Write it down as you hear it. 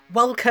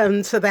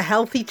Welcome to the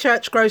Healthy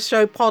Church Growth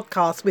Show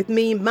podcast with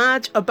me,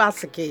 Madge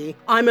Obaseki.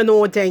 I'm an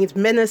ordained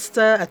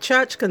minister, a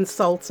church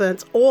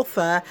consultant,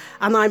 author,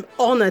 and I'm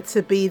honored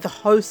to be the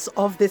host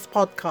of this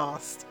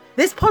podcast.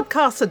 This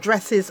podcast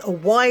addresses a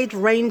wide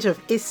range of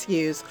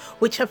issues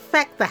which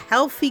affect the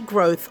healthy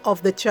growth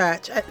of the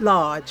church at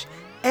large.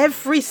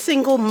 Every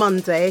single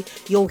Monday,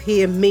 you'll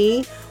hear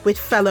me with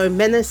fellow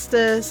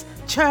ministers,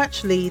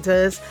 church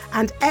leaders,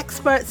 and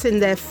experts in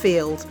their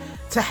field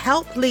to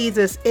help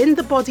leaders in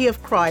the body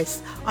of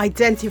Christ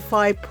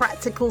identify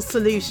practical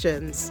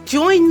solutions.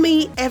 Join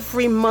me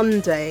every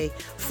Monday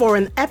for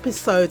an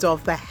episode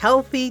of the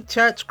Healthy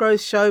Church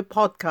Growth Show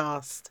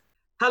podcast.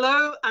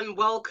 Hello and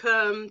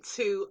welcome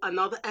to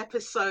another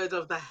episode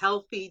of the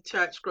Healthy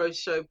Church Growth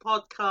Show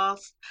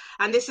podcast.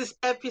 And this is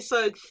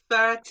episode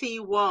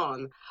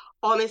 31.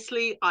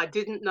 Honestly, I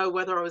didn't know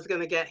whether I was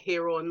going to get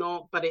here or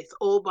not, but it's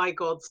all by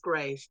God's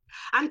grace.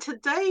 And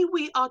today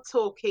we are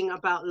talking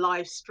about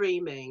live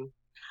streaming.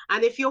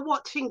 And if you're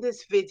watching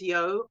this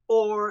video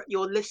or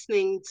you're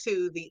listening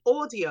to the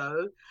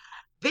audio,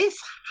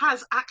 this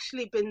has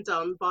actually been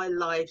done by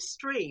live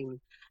stream.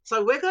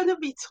 So we're going to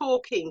be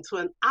talking to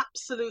an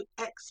absolute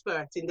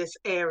expert in this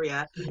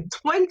area,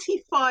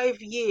 25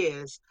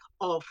 years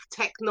of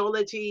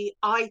technology,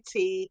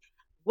 IT,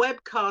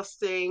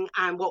 webcasting,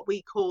 and what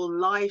we call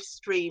live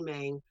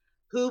streaming.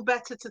 Who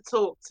better to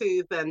talk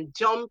to than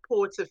John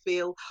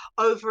Porterfield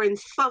over in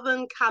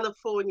Southern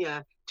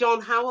California. John,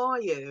 how are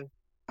you?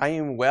 I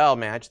am well,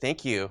 Madge.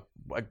 Thank you.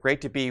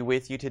 Great to be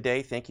with you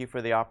today. Thank you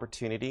for the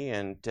opportunity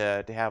and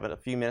to have a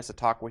few minutes to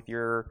talk with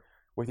your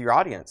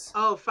audience.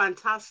 Oh,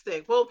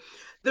 fantastic. Well,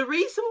 the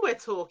reason we're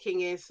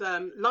talking is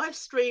live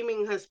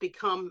streaming has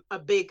become a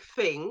big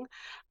thing.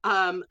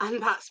 And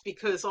that's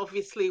because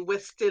obviously we're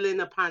still in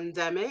a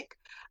pandemic.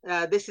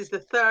 This is the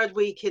third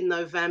week in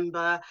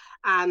November,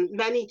 and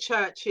many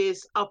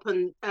churches up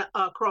and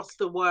across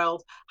the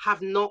world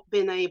have not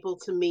been able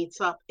to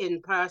meet up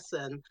in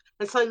person.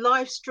 And so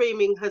live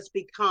streaming has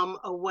become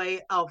a way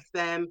of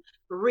them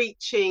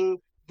reaching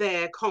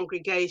their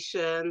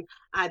congregation,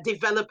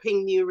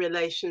 developing new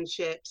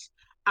relationships,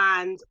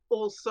 and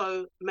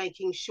also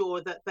making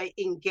sure that they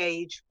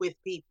engage with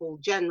people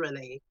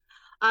generally.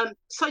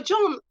 So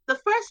John, the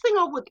first thing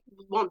I would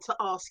want to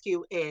ask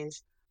you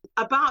is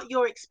about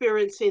your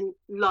experience in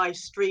live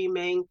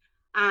streaming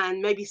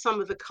and maybe some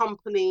of the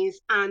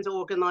companies and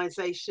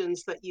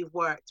organizations that you've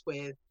worked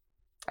with.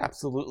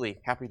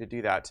 Absolutely. Happy to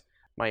do that.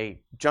 My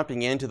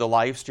jumping into the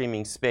live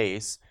streaming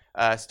space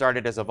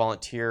started as a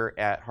volunteer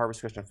at Harvest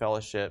Christian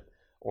Fellowship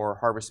or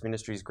Harvest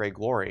Ministries Great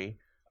Glory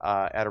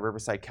at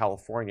Riverside,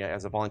 California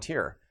as a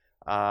volunteer.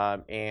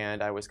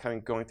 And I was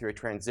going through a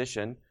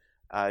transition.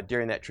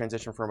 During that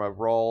transition from a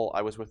role,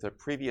 I was with a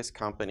previous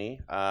company,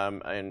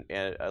 and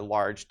a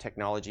large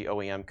technology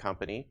OEM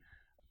company,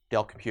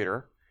 Dell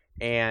Computer.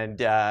 And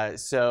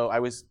so I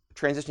was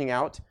transitioning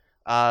out,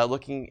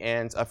 looking,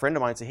 and a friend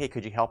of mine said, "Hey,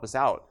 could you help us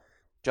out?"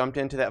 Jumped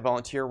into that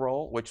volunteer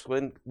role,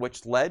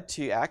 which led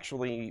to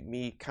actually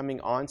me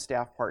coming on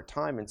staff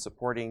part-time and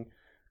supporting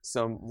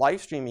some live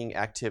streaming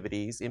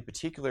activities, in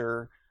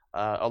particular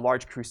a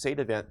large crusade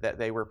event that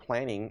they were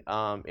planning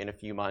in a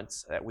few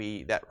months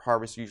that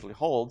Harvest usually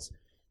holds.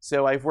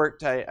 So I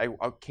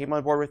came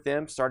on board with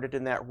them, started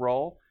in that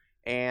role,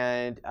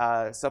 and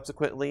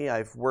subsequently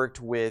I've worked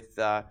with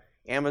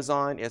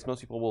Amazon, as most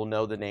people will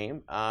know the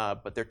name,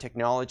 but their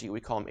technology,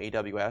 we call them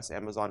AWS,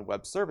 Amazon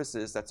Web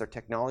Services, that's their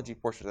technology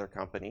portion of their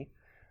company,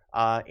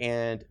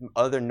 and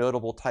other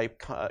notable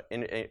type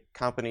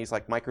companies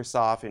like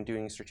Microsoft, and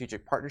doing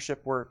strategic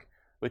partnership work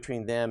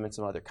between them and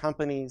some other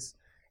companies.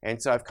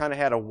 And so I've kind of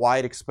had a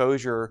wide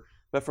exposure,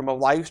 but from a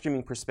live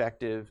streaming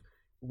perspective,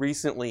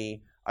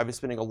 recently I've been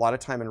spending a lot of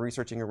time in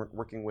researching and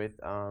working with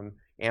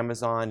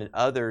Amazon and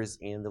others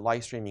in the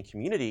live streaming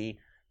community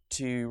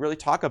to really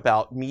talk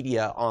about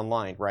media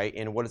online, right?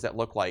 And what does that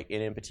look like?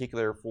 And in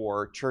particular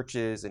for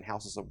churches and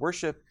houses of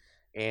worship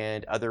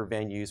and other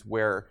venues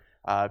where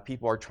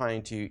people are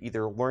trying to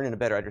either learn and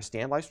better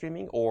understand live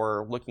streaming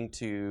or looking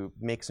to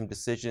make some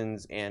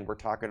decisions. And we're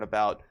talking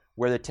about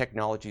where the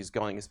technology is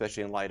going,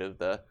 especially in light of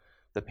the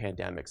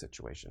pandemic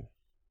situation.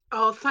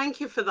 Oh, thank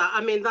you for that.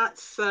 I mean,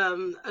 that's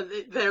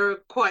there are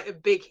quite a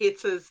big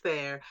hitters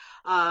there.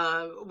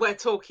 We're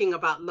talking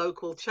about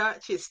local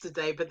churches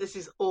today, but this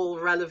is all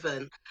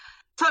relevant.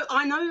 So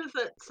I know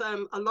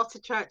that a lot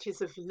of churches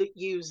have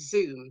used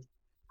Zoom.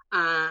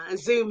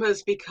 Zoom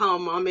has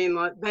become, I mean,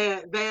 like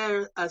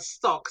their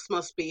stocks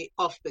must be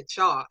off the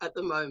chart at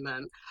the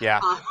moment.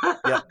 Yeah.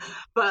 Yeah.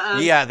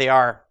 But yeah, they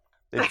are.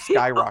 They've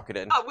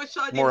skyrocketed. I wish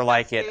I'd more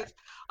like invested. it.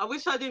 I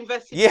wish I'd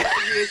invested Yeah.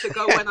 20 years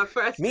ago when I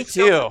first Me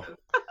discovered too. them.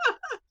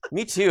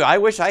 Me too. I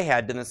wish I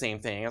had done the same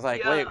thing. I was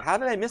like, Yeah. wait, how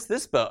did I miss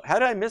this boat? How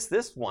did I miss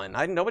this one?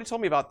 Nobody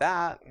told me about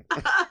that.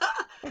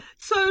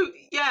 So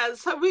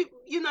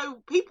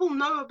people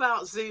know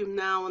about Zoom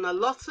now, and a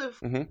lot of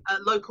hmm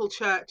local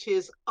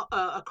churches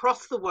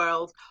across the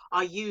world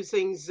are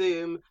using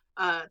Zoom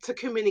to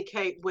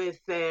communicate with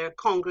their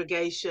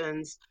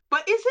congregations.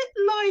 But is it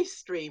live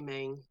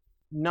streaming?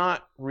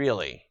 Not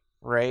really.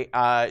 right?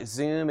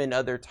 Zoom and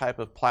other type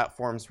of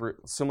platforms were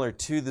similar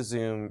to the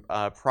Zoom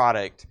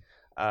product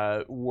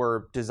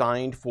were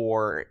designed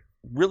for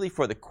really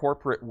for the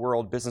corporate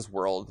world, business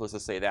world, let's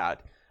just say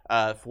that,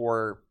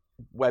 for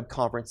web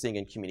conferencing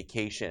and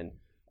communication.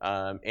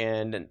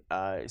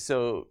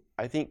 So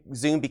I think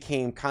Zoom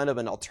became kind of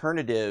an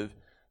alternative.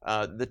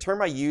 The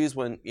term I used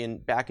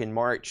back in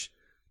March,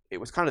 it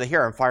was kind of the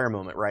hair on fire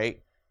moment,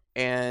 right?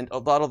 And a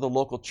lot of the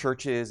local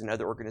churches and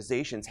other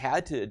organizations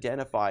had to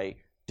identify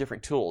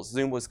different tools.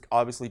 Zoom was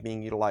obviously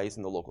being utilized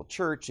in the local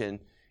church, and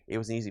it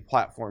was an easy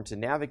platform to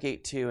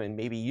navigate to and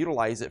maybe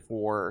utilize it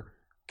for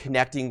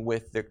connecting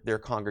with their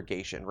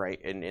congregation,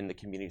 right, in the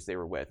communities they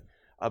were with.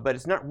 But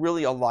it's not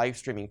really a live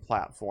streaming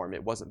platform.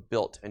 It wasn't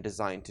built and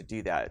designed to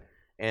do that.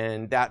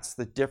 And that's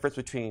the difference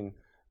between,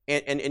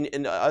 and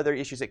the other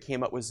issues that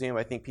came up with Zoom,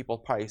 I think people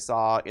probably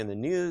saw in the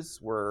news,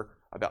 were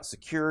about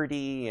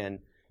security and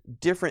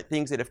different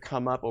things that have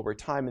come up over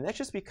time. And that's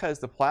just because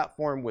the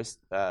platform was,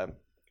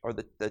 or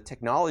the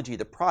technology,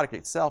 the product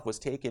itself was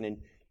taken and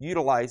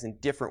utilized in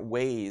different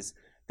ways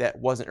that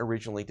wasn't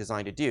originally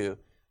designed to do.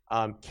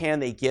 Can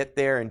they get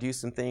there and do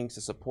some things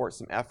to support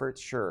some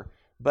efforts? Sure.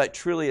 But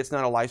truly, it's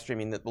not a live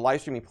streaming. The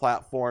live streaming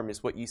platform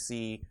is what you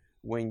see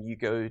when you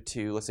go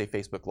to, let's say,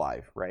 Facebook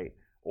Live, right?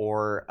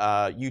 Or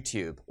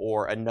YouTube,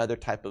 or another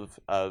type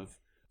of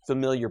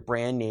familiar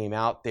brand name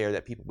out there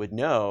that people would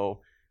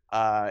know,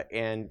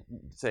 and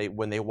say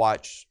when they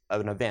watch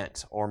an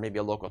event, or maybe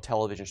a local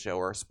television show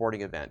or a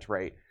sporting event,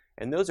 right?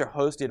 And those are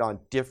hosted on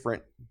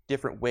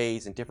different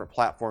ways and different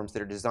platforms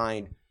that are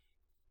designed.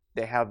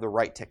 They have the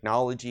right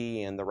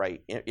technology and the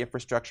right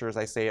infrastructure, as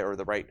I say, or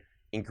the right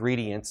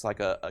ingredients, like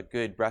a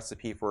good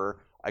recipe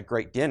for a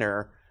great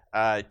dinner,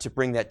 to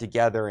bring that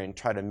together and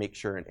try to make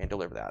sure and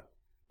deliver that.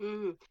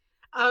 Mm.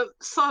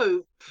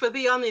 So for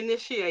the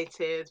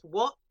uninitiated,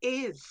 what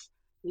is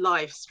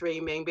live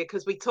streaming?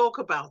 Because we talk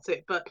about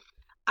it, but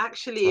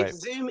actually, if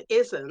Zoom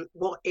isn't,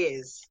 what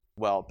is?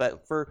 Well,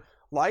 but for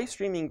live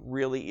streaming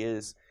really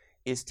is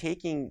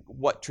taking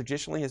what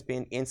traditionally has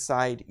been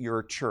inside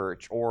your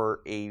church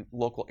or a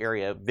local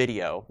area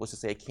video, let's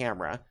just say a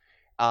camera,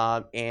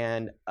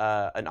 and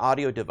an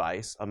audio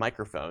device, a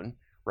microphone,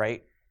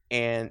 right?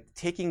 And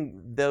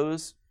taking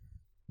those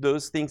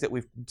things that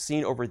we've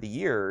seen over the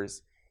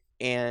years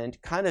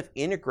and kind of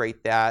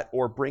integrate that,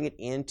 or bring it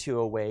into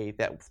a way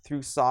that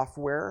through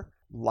software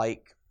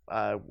like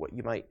what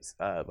you might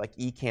like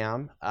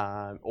Ecamm,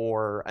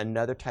 or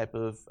another type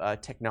of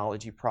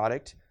technology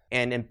product,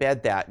 and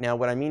embed that. Now,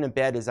 what I mean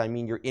embed is, I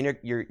mean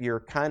you're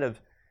kind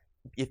of,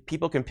 if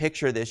people can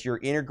picture this, you're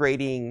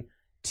integrating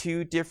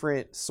two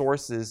different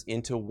sources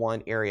into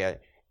one area,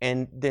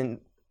 and then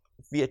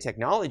via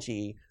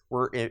technology,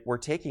 we're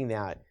taking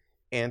that,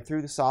 and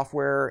through the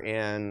software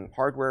and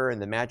hardware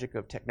and the magic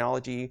of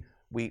technology,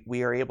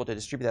 we are able to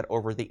distribute that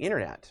over the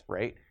internet,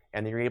 right?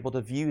 And then you're able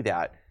to view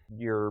that.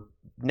 Your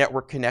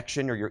network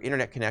connection or your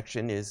internet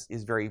connection is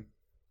very,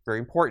 very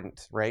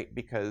important, right?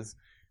 Because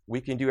we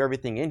can do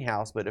everything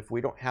in-house, but if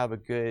we don't have a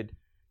good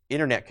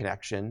internet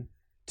connection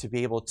to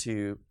be able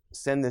to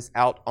send this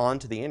out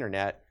onto the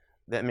internet,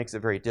 that makes it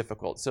very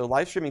difficult. So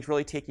live streaming is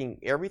really taking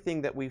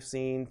everything that we've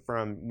seen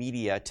from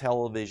media,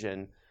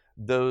 television,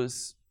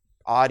 those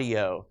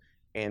audio,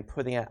 and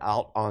putting it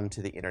out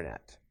onto the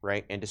internet,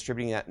 right? And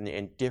distributing that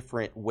in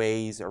different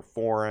ways or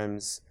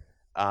forums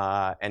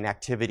and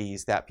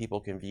activities that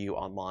people can view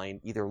online,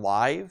 either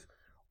live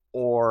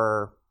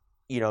or,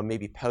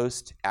 maybe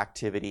post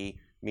activity,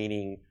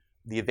 meaning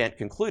the event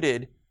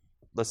concluded,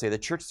 let's say the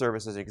church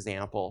service as an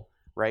example,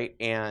 right?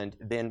 And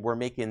then we're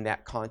making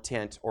that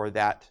content or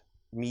that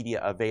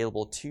media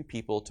available to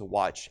people to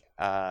watch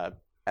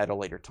at a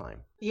later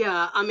time.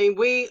 Yeah, I mean,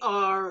 we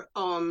are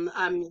on,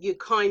 you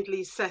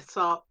kindly set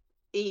up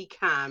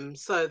Ecamm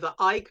so that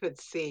I could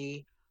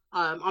see.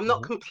 I'm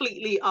not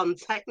completely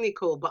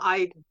untechnical, but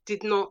I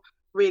did not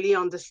really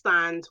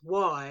understand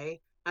why.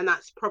 And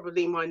that's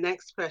probably my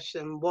next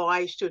question.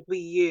 Why should we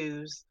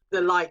use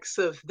the likes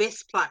of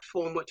this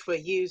platform, which we're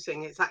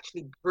using? It's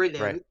actually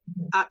brilliant,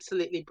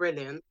 absolutely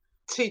brilliant,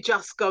 to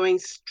just going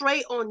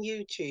straight on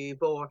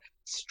YouTube or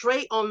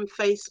straight on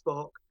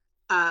Facebook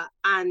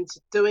and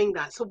doing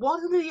that. So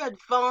what are the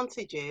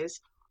advantages?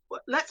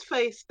 Let's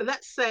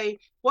say,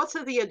 what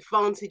are the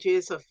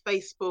advantages of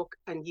Facebook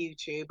and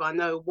YouTube? I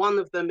know one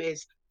of them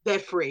is they're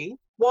free.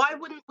 Why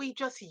wouldn't we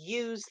just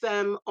use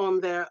them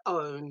on their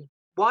own?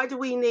 Why do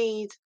we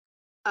need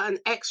an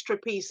extra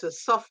piece of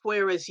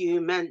software, as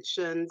you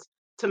mentioned,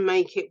 to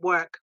make it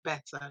work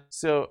better?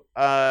 So,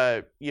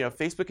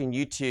 Facebook and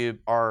YouTube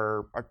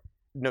are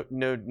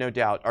no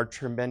doubt are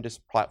tremendous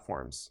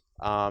platforms.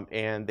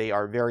 And they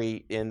are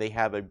they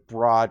have a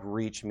broad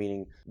reach,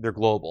 meaning they're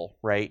global,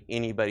 right?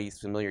 Anybody's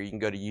familiar. You can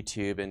go to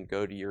YouTube and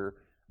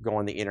go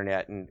on the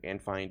internet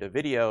and find a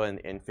video,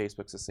 and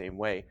Facebook's the same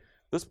way.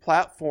 Those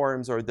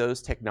platforms or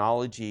those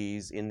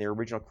technologies in their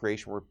original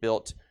creation were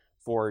built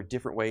for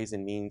different ways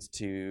and means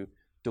to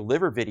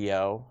deliver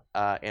video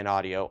and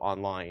audio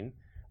online.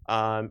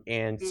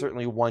 And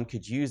certainly one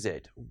could use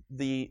it.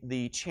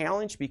 The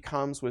challenge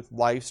becomes with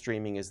live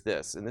streaming is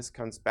this, and this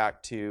comes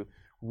back to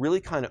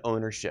really kind of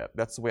ownership.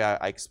 That's the way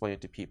I explain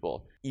it to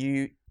people.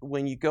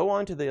 When you go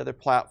onto the other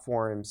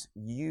platforms,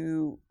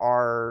 you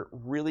are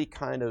really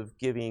kind of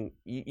giving,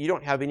 you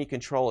don't have any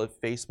control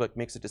if Facebook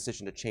makes a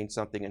decision to change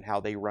something in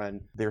how they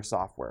run their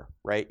software,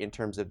 right, in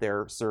terms of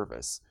their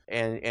service.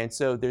 And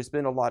so there's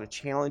been a lot of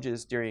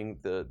challenges during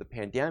the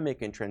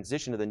pandemic and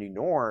transition to the new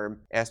norm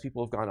as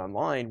people have gone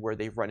online, where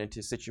they've run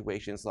into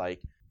situations like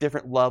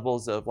different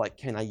levels of like,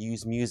 can I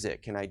use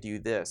music? Can I do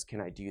this?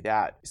 Can I do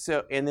that?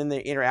 So, and then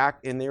they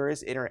interact, and there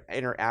is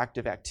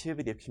interactive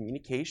activity of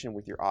communication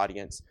with your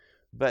audience.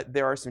 But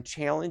there are some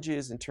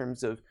challenges in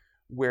terms of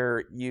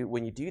where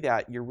when you do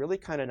that, you're really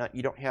kind of not,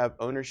 you don't have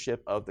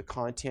ownership of the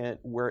content,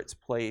 where it's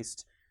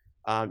placed.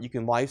 You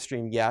can live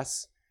stream,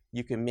 yes.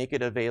 You can make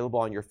it available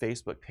on your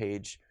Facebook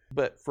page.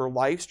 But for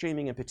live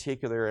streaming in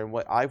particular, and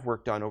what I've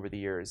worked on over the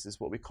years, is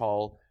what we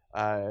call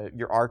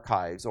your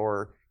archives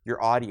or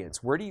your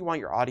audience. Where do you want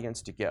your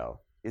audience to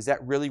go? Is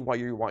that really what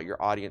you want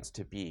your audience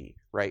to be,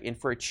 right? And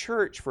for a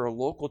church, for a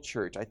local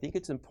church, I think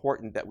it's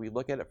important that we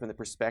look at it from the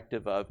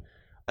perspective of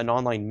an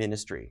online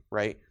ministry,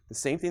 right? The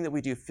same thing that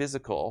we do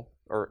physical,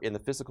 or in the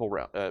physical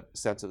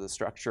sense of the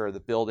structure of the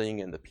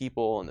building and the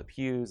people and the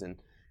pews and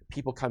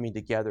people coming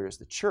together as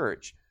the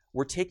church,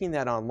 we're taking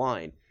that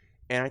online.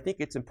 And I think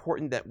it's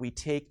important that we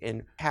take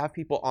and have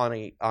people on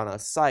a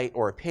site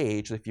or a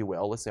page, if you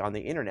will, let's say on the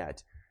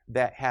internet,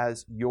 that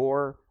has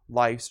your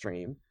live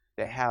stream,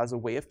 that has a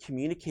way of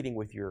communicating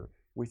with your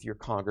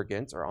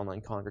congregants or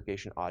online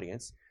congregation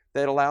audience,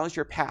 that allows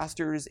your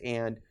pastors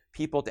and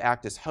people to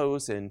act as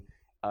hosts and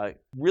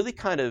really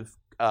kind of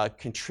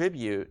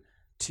contribute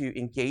to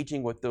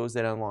engaging with those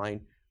that are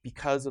online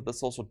because of the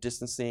social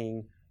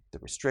distancing, the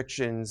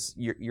restrictions.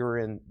 You're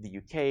in the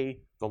UK,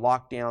 the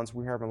lockdowns.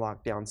 We're having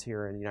lockdowns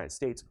here in the United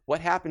States. What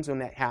happens when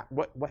that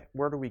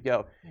where do we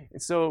go?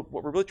 And so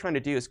what we're really trying to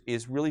do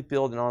is really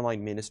build an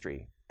online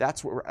ministry.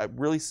 That's what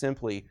really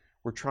simply,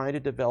 we're trying to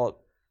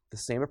develop the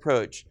same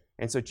approach.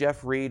 And so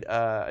Jeff Reed,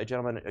 a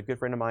gentleman, a good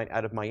friend of mine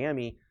out of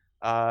Miami,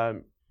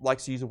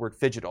 likes to use the word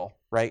phygital,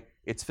 right?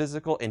 It's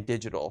physical and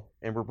digital,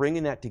 and we're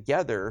bringing that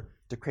together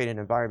to create an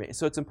environment.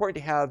 So it's important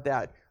to have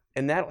that,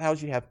 and that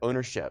allows you to have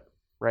ownership,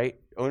 right?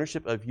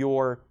 Ownership of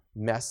your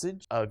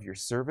message, of your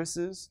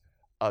services,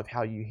 of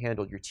how you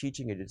handle your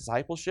teaching and your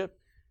discipleship.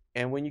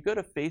 And when you go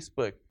to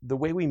Facebook, the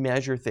way we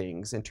measure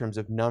things in terms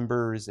of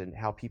numbers and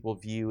how people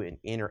view and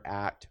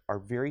interact are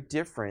very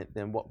different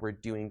than what we're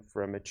doing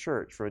from a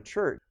church. For a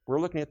church,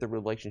 we're looking at the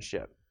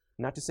relationship.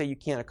 Not to say you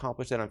can't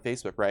accomplish that on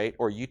Facebook, right,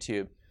 or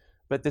YouTube,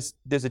 but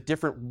there's a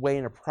different way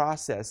and a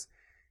process.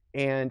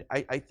 And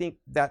I think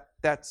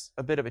that's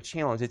a bit of a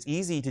challenge. It's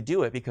easy to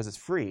do it because it's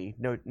free,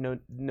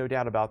 no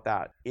doubt about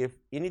that. If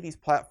any of these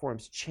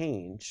platforms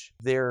change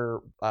their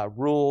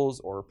rules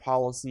or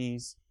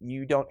policies,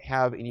 you don't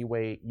have any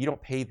way, you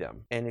don't pay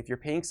them. And if you're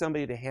paying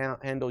somebody to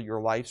handle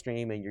your live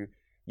stream and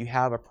you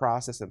have a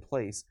process in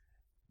place,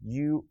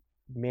 you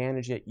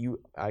manage it,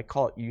 I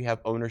call it, you have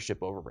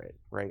ownership over it,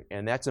 right?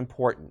 And that's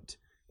important.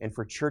 And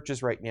for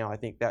churches right now, I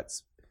think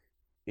that's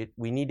it.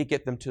 We need to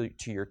get them to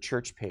your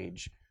church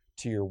page,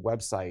 to your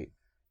website,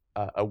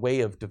 a way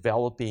of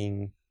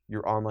developing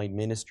your online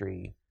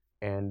ministry.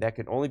 And that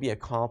can only be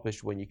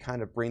accomplished when you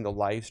kind of bring the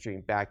live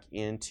stream back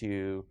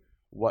into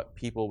what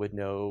people would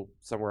know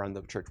somewhere on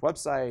the church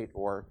website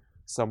or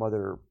some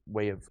other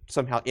way of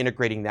somehow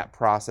integrating that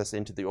process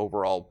into the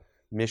overall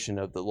mission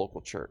of the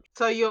local church.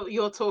 So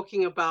you're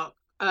talking about,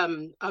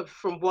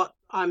 from what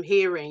I'm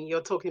hearing, you're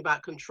talking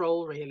about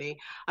control, really.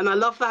 And I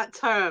love that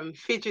term,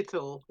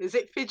 phygital. Is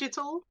it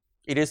phygital?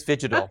 It is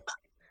phygital.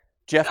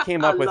 Jeff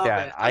came up with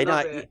that. I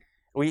love it.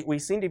 We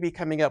seem to be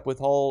coming up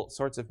with all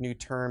sorts of new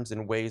terms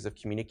and ways of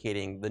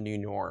communicating the new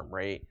norm,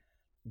 right?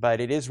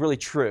 But it is really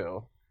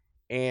true.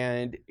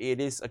 And it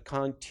is a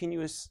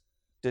continuous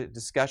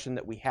discussion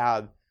that we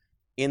have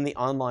in the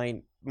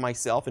online,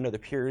 myself and other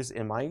peers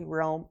in my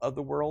realm of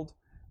the world,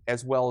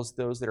 as well as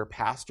those that are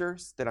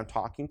pastors that I'm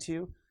talking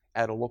to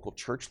at a local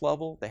church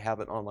level. They have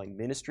an online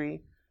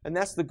ministry. And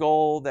that's the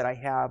goal that I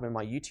have in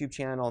my YouTube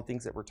channel and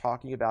things that we're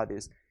talking about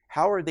is,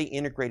 how are they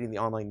integrating the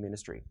online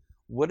ministry?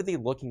 What are they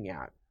looking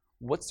at?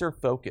 What's their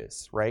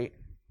focus, right?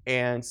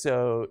 And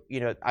so,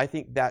 I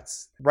think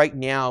that's, right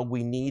now,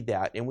 we need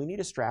that. And we need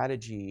a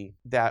strategy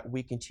that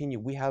we continue.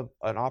 We have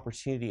an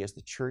opportunity as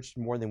the church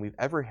more than we've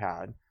ever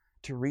had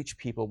to reach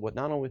people with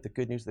not only with the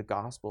good news of the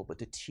gospel, but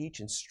to teach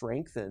and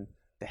strengthen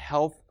the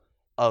health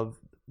of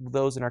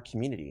those in our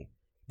community,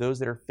 those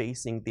that are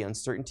facing the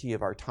uncertainty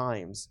of our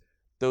times,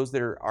 those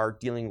that are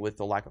dealing with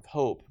the lack of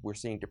hope. We're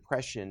seeing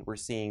depression. We're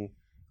seeing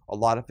a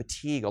lot of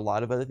fatigue, a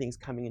lot of other things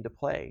coming into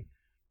play.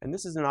 And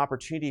this is an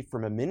opportunity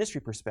from a ministry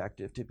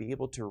perspective to be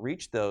able to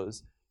reach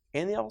those,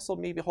 and they also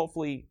maybe,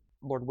 hopefully,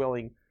 Lord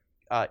willing,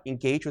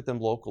 engage with them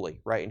locally,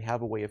 right, and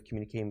have a way of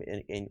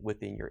communicating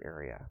within your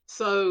area.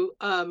 So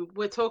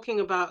we're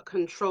talking about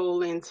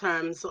control in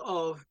terms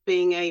of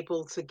being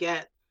able to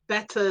get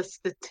better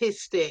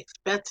statistics,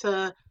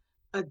 better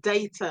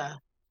data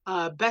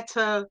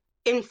better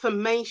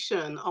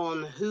information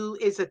on who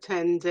is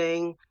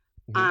attending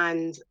Hmm.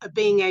 and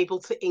being able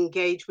to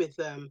engage with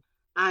them.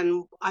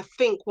 And I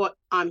think what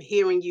I'm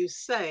hearing you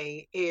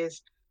say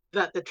is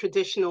that the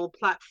traditional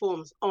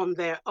platforms on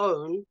their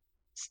own,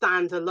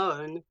 stand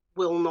alone,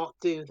 will not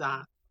do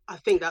that. I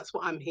think that's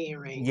what I'm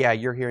hearing. Yeah,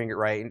 you're hearing it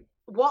right.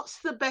 What's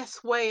the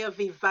best way of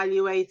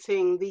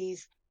evaluating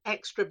these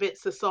extra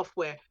bits of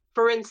software?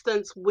 For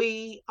instance,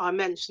 I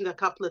mentioned a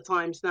couple of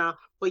times now,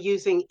 we're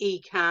using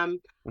Ecamm,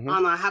 Hmm.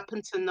 and I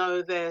happen to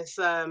know there's,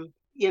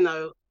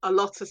 a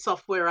lot of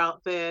software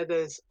out there.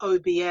 There's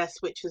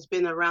OBS, which has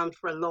been around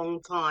for a long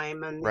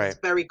time and is Right.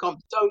 very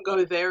don't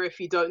go there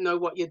if you don't know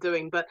what you're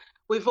doing. But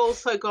we've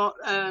also got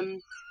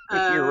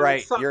You're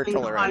right. You're something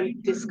totally that right. I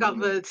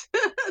discovered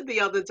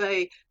the other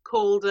day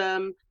called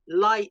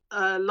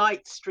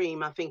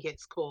Lightstream, I think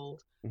it's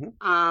called. Hmm.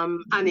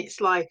 And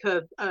it's like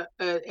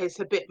it's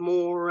a bit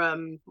more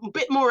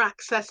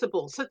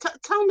accessible. So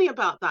tell me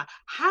about that.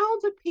 How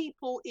do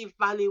people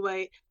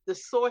evaluate the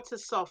sort of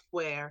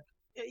software?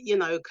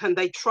 Can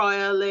they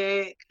trial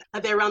it?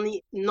 Are there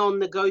any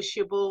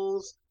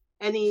non-negotiables?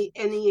 Any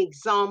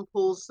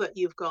examples that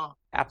you've got?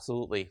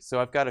 Absolutely.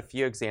 So I've got a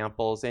few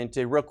examples, and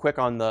to real quick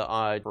on the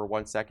for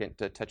 1 second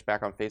to touch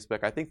back on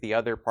Facebook. I think the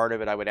other part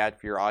of it I would add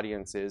for your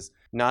audience is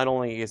not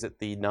only is it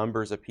the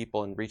numbers of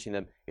people and reaching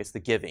them, it's the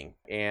giving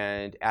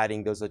and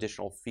adding those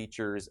additional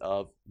features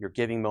of your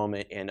giving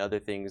moment and other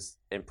things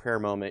and prayer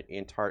moment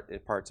in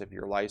parts of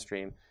your live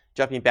stream.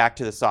 Jumping back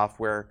to the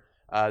software,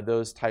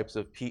 those types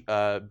of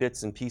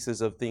bits and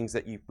pieces of things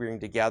that you bring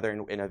together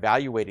and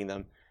evaluating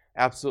them,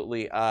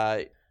 absolutely.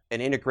 An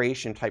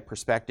integration type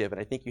perspective,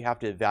 and I think you have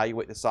to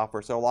evaluate the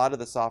software. So a lot of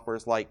the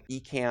softwares like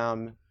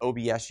Ecamm,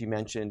 OBS you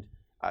mentioned,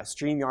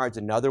 StreamYard's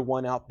another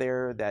one out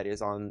there that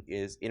is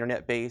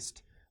internet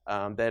based,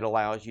 that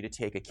allows you to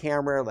take a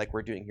camera like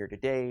we're doing here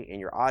today in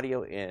your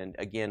audio, and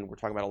again we're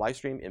talking about a live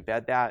stream,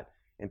 embed that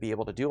and be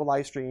able to do a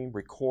live stream,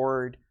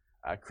 record,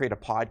 create a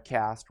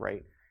podcast,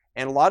 right?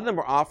 And a lot of them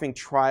are offering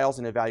trials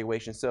and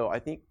evaluations. So I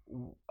think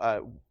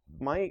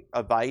my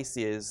advice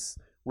is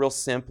real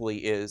simply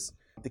is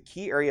the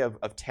key area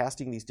of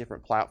testing these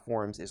different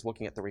platforms is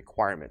looking at the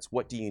requirements.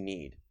 What do you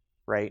need,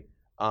 right?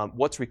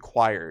 What's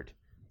required?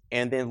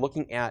 And then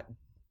looking at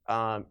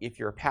if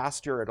you're a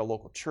pastor at a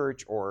local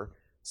church or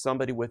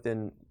somebody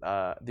within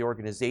the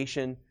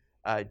organization,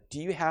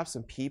 do you have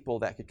some people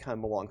that could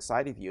come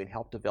alongside of you and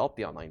help develop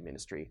the online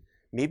ministry?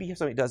 Maybe you have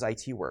somebody that does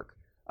IT work.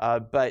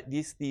 But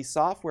these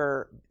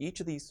software, each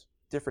of these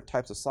different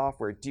types of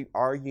software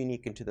are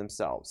unique into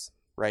themselves,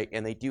 right?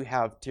 And they do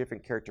have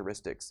different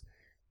characteristics.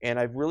 And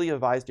I've really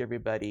advised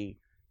everybody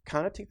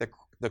kind of take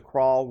the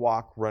crawl,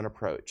 walk, run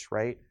approach,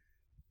 right?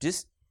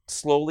 Just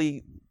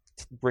slowly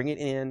bring it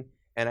in.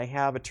 And I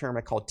have a term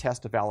I call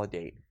test to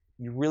validate.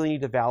 You really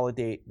need to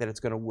validate that it's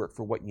going to work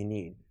for what you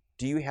need.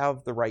 Do you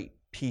have the right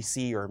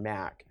PC or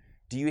Mac?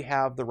 Do you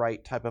have the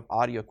right type of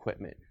audio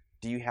equipment?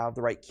 Do you have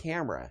the right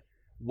camera?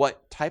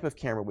 What type of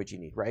camera would you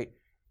need, right?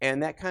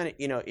 And that kind of,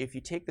 if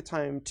you take the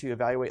time to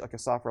evaluate like a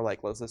software like,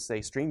 let's say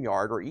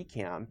StreamYard or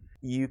Ecamm,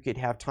 you could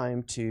have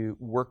time to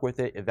work with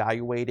it,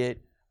 evaluate it.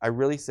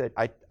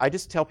 I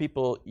just tell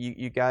people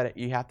you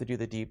have to do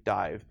the deep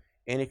dive.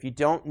 And if you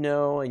don't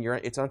know and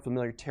it's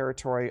unfamiliar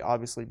territory,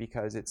 obviously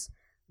because it's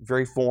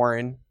very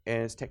foreign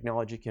as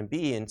technology can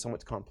be and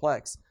somewhat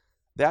complex,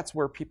 that's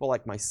where people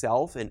like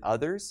myself and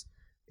others,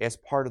 as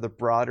part of the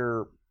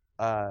broader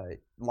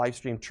live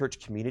stream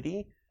church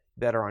community,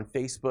 that are on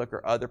Facebook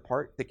or other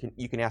part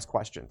you can ask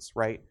questions,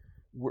 right?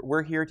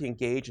 We're here to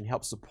engage and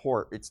help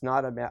support. It's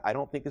not I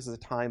don't think this is a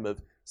time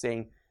of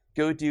saying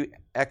go do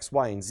X,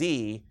 Y, and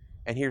Z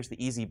and here's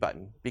the easy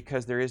button,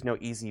 because there is no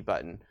easy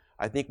button.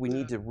 I think we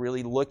need to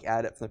really look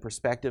at it from the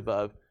perspective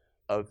of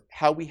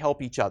how we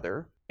help each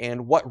other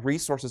and what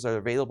resources are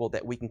available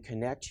that we can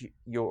connect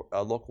your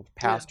local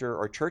pastor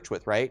or church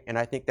with, right? And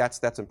I think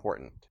that's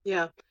important.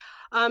 Yeah.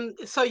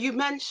 So you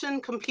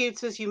mentioned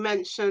computers, you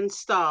mentioned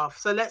staff.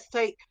 So let's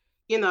take,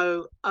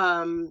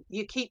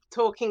 you keep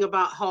talking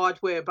about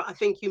hardware, but I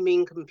think you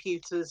mean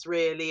computers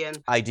really, and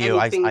I do.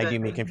 anything I that do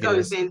mean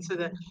computers. goes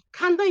into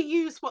can they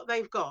use what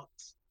they've got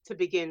to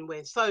begin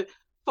with? So,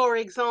 for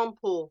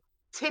example,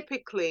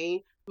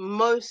 typically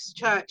most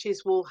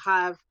churches will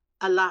have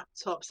a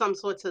laptop, some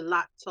sort of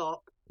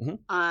laptop.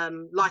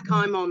 Like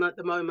I'm on at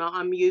the moment,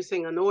 I'm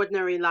using an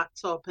ordinary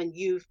laptop, and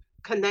you've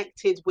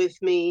connected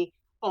with me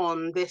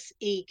on this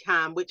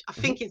Ecamm, which I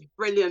think is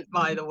brilliant,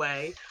 by the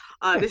way.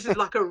 This is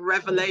like a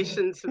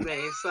revelation to me,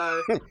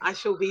 so I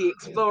shall be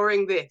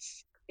exploring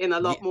this in a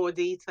lot more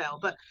detail.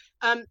 But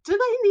do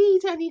they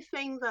need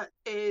anything that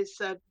is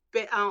a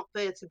bit out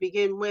there to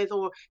begin with,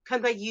 or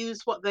can they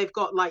use what they've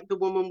got, like the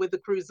woman with the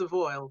cruise of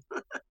oil?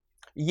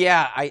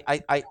 Yeah,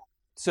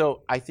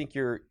 so I think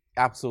you're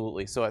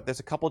absolutely. So there's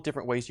a couple of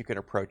different ways you can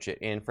approach it.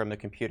 And from the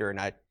computer, and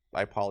I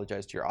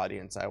apologize to your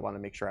audience, I want to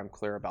make sure I'm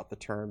clear about the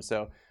term.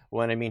 So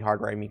when I mean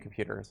hardware, I mean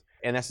computers.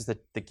 And that's just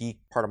the geek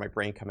part of my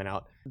brain coming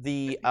out.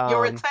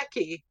 You're a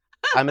techie.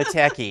 I'm a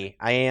techie.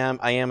 I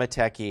am a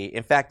techie.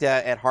 In fact,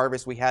 at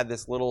Harvest, we had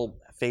this little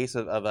face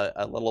of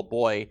a little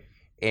boy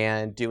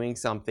and doing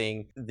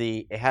something.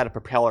 It had a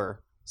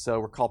propeller, so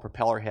we're called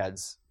propeller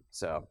heads.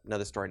 So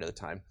another story another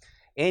time.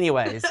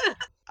 Anyways,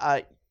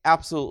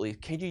 absolutely.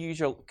 Could you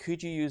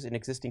use an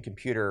existing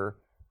computer,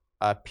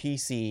 a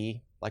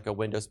PC, like a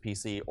Windows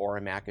PC or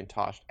a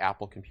Macintosh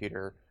Apple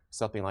computer,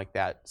 something like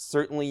that?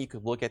 Certainly you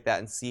could look at that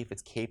and see if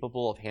it's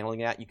capable of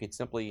handling that. You could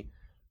simply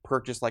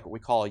purchase like what we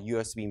call a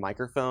USB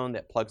microphone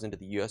that plugs into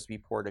the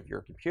USB port of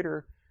your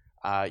computer.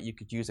 You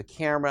could use a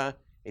camera.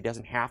 It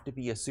doesn't have to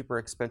be a super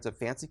expensive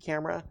fancy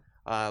camera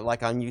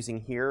like I'm using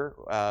here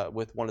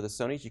with one of the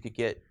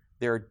Sonys.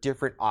 There are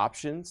different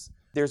options.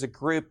 There's a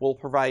group, we'll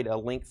provide a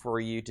link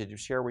for you to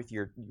share with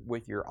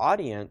your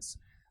audience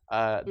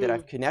that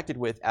I've connected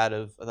with out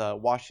of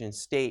Washington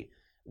State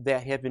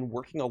that have been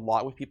working a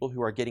lot with people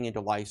who are getting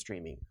into live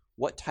streaming.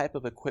 What type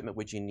of equipment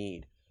would you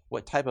need?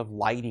 What type of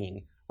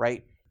lighting,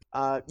 right?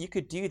 You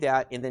could do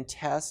that and then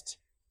test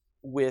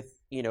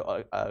with,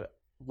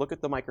 look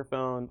at the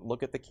microphone,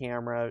 look at the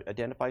camera,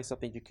 identify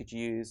something you could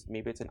use.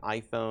 Maybe it's an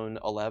iPhone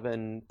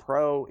 11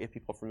 Pro, if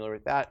people are familiar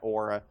with that,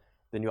 or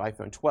the new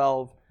iPhone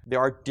 12. There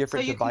are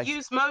different devices. So you can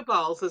use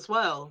mobiles as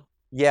well?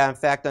 Yeah, in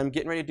fact, I'm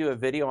getting ready to do a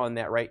video on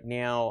that right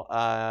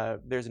now.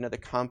 There's another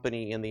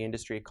company in the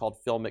industry called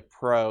Filmic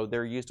Pro.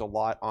 They're used a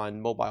lot on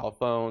mobile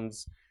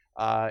phones.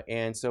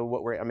 And so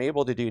what I'm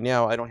able to do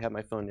now, I don't have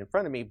my phone in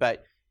front of me,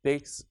 but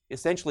they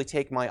essentially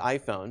take my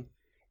iPhone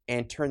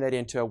and turn that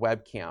into a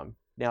webcam.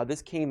 Now,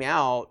 this came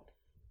out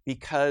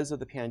because of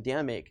the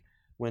pandemic.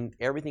 When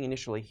everything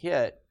initially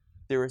hit,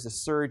 there was a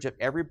surge of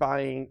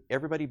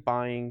everybody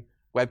buying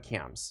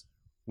webcams,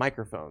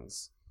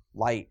 microphones,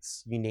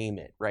 lights, you name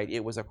it, right?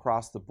 It was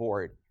across the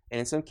board. And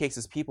in some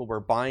cases, people were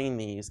buying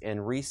these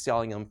and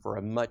reselling them for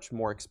a much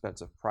more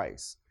expensive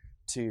price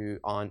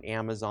on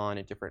Amazon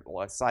and different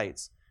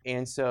sites.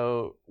 And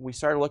so we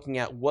started looking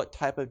at what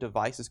type of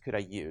devices could I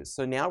use.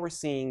 So now we're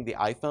seeing the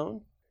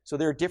iPhone. So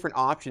there are different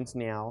options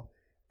now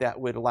that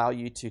would allow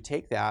you to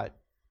take that,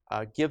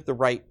 give the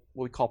right,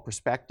 what we call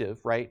perspective,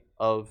 right,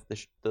 of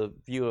the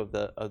view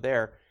of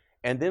there,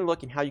 and then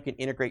look at how you can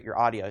integrate your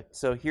audio.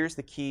 So here's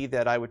the key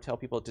that I would tell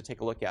people to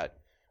take a look at.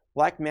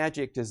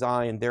 Blackmagic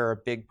Design, they're a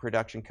big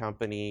production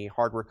company,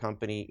 hardware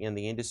company in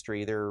the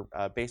industry. They're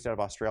based out of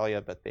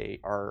Australia, but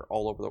they are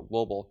all over the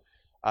global.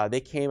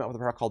 They came out with a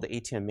product called the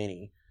ATEM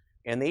Mini.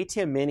 And the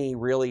ATEM Mini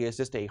really is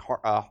just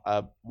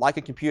like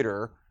a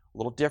computer, a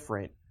little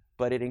different,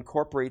 but it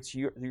incorporates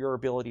your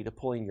ability to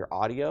pull in your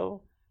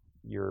audio,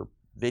 your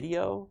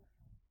video,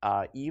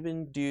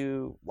 even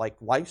do like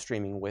live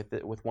streaming with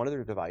one of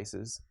their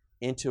devices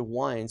into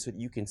one so that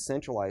you can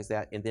centralize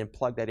that and then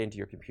plug that into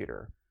your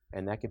computer.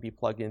 And that can be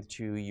plugged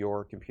into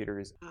your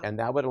computers. And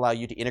that would allow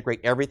you to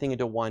integrate everything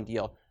into one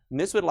deal. And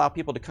this would allow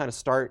people to kind of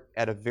start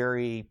at a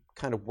very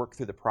kind of work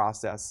through the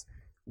process,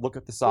 look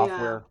at the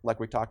software like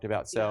we talked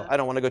about. So I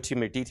don't want to go too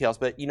many details,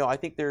 but I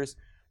think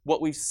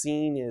what we've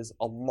seen is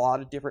a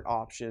lot of different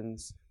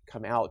options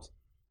come out.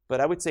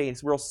 But I would say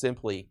it's real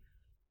simply,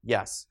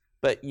 yes.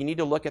 But you need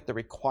to look at the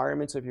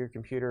requirements of your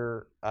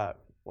computer,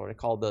 what I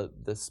call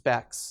the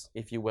specs,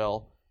 if you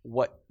will,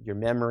 what your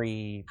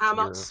memory, how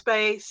much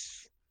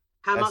space,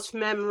 how much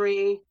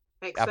memory,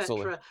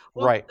 etc.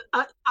 Well, right.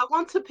 I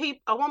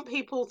want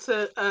people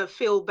to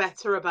feel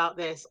better about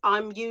this.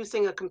 I'm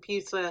using a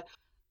computer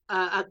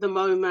at the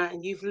moment,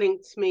 and you've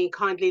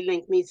kindly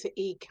linked me to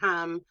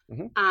Ecamm.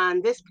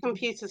 And this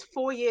computer's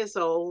 4 years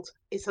old.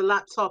 It's a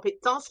laptop.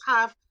 It does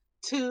have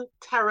 2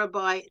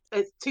 terabyte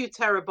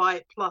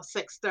plus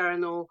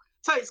external.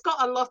 So it's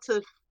got a lot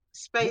of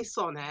space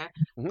on it,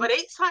 but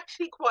it's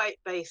actually quite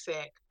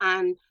basic.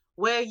 And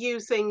we're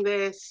using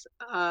this.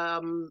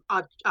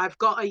 I've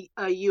got a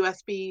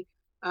USB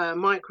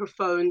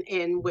microphone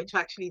in, which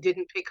actually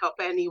didn't pick up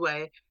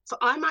anyway. So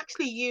I'm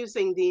actually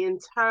using the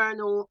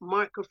internal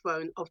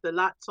microphone of the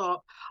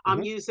laptop.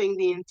 I'm using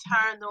the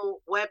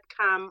internal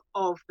webcam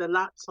of the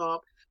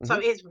laptop. So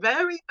it's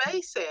very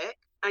basic,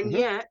 and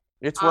yet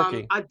it's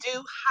working. I do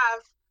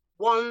have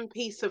one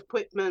piece of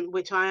equipment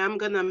which I am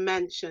going to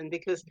mention,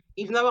 because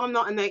even though I'm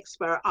not an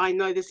expert, I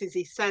know this is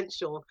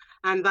essential,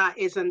 and that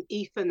is an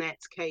Ethernet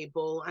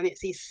cable. And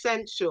it's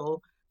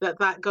essential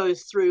that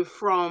goes through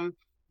from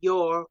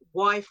your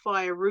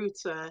Wi-Fi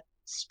router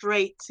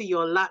straight to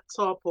your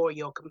laptop or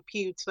your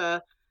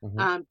computer.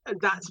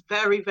 That's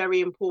very,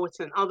 very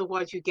important.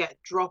 Otherwise, you get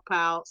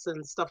dropouts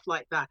and stuff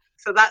like that.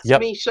 So that's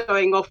me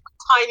showing off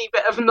a tiny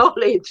bit of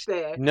knowledge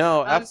there.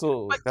 No,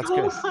 absolutely. But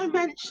you also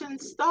mentioned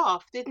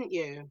staff, didn't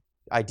you?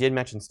 I did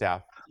mention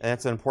staff, and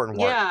that's an important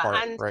part,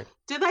 and right?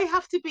 Do they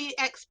have to be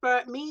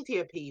expert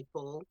media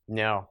people?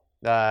 No.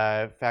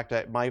 In fact,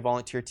 my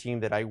volunteer team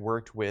that I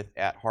worked with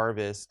at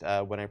Harvest,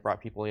 when I brought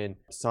people in,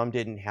 some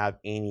didn't have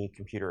any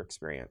computer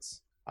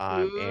experience.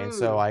 And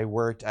so I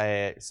worked,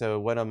 so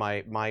one of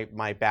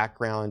my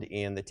background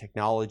in the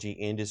technology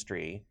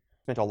industry,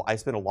 I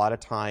spent a lot of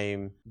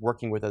time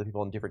working with other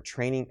people in different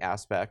training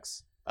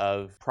aspects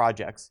of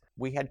projects.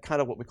 We had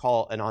kind of what we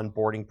call an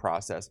onboarding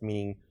process,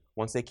 meaning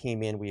once they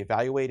came in, we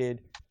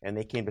evaluated, and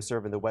they came to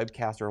serve in the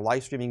webcast or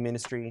live streaming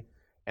ministry.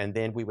 and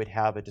then we would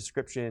have a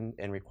description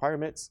and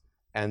requirements,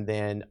 and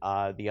then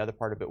the other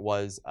part of it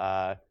was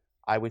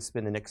I would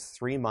spend the next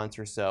 3 months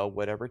or so,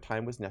 whatever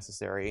time was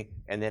necessary,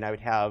 and then I would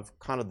have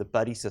kind of the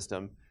buddy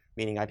system,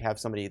 meaning I'd have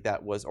somebody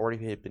that was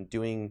already had been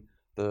doing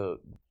the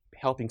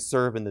helping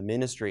serve in the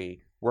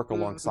ministry work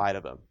alongside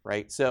of them,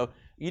 right? So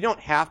they don't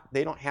have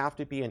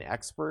to be an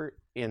expert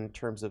in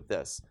terms of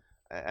this.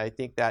 I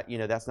think that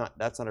that's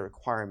not a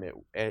requirement.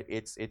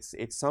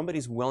 It's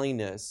somebody's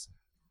willingness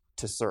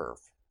to serve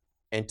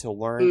and to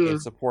learn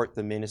and support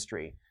the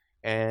ministry.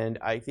 And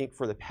I think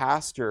for the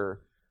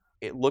pastor,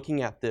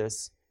 looking at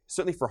this,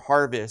 certainly for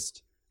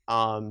Harvest,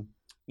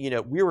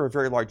 we were a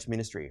very large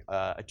ministry,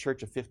 a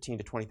church of 15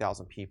 to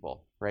 20,000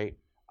 people, right?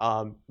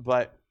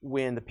 But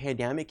when the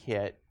pandemic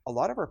hit, a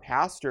lot of our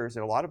pastors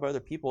and a lot of other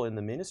people in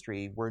the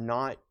ministry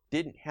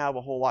didn't have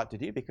a whole lot to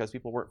do because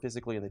people weren't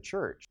physically in the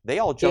church. They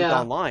all jumped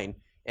online,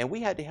 and we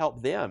had to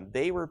help them.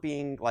 They were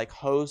being like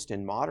hosts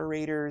and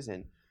moderators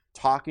and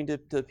talking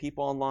to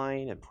people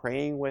online and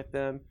praying with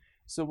them.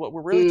 So what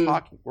we're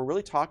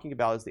really talking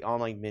about is the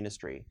online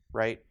ministry,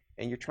 right?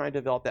 And you're trying to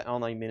develop that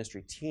online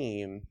ministry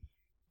team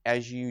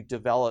as you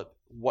develop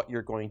what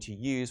you're going to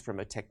use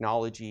from a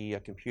technology, a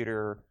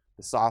computer,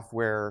 the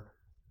software,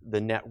 the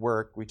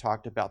network. We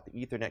talked about the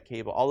Ethernet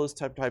cable, all those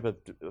type of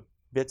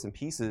bits and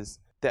pieces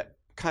that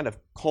kind of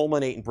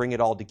culminate and bring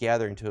it all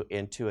together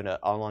into an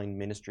online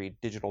ministry,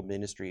 digital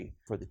ministry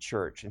for the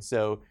church. And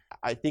so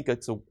I think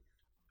it's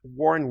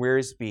Warren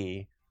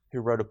Wiersbe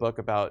who wrote a book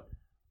about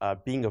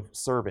being a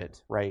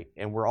servant, right?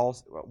 And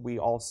we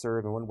all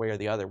serve in one way or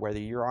the other, whether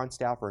you're on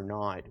staff or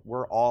not.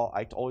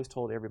 I always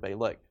told everybody,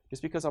 look,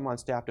 just because I'm on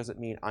staff doesn't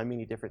mean I'm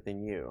any different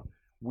than you.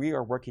 We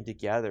are working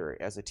together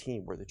as a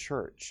team. We're the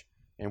church,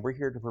 and we're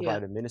here to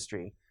provide a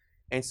ministry.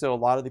 And so a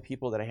lot of the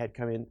people that I had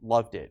come in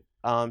loved it.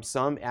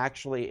 Some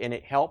actually, and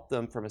it helped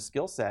them from a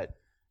skill set,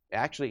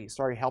 actually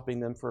started helping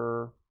them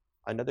for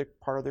another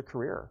part of their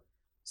career.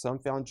 Some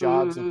found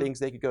jobs and things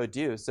they could go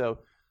do. So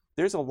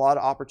there's a lot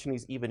of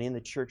opportunities even in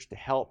the church to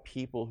help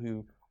people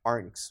who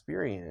aren't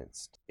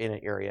experienced in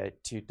an area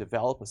to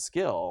develop a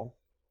skill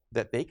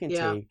that they can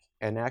take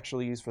and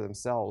actually use for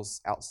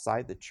themselves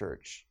outside the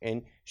church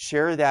and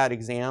share that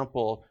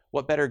example.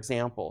 What better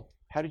example?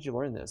 How did you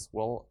learn this?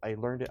 Well, I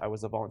learned it. I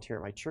was a volunteer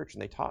at my church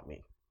and they taught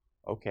me.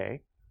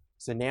 Okay.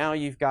 So now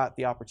you've got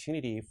the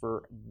opportunity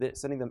for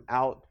sending them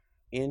out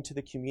into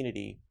the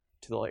community,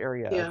 to the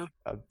area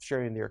of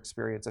sharing their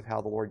experience of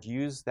how the Lord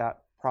used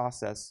that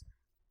process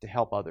to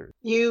help others.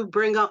 You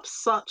bring up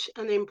such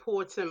an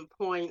important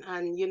point,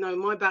 and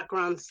my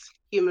background's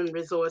human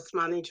resource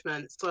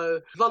management,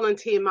 so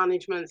volunteer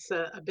management's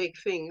a big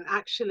thing.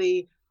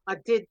 Actually, I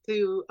did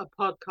do a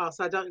podcast.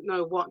 I don't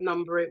know what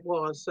number it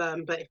was,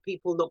 but if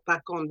people look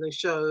back on the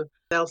show,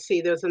 they'll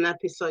see there's an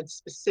episode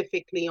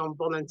specifically on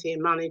volunteer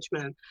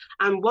management.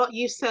 And what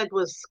you said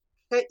was,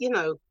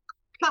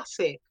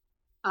 classic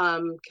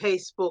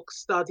casebook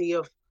study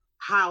of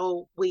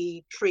how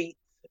we treat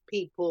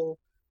people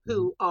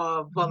who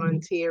are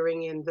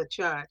volunteering in the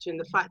church, and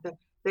the fact that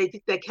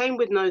they came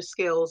with no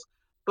skills,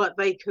 but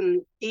they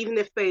can, even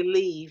if they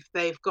leave,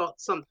 they've got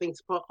something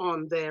to put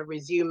on their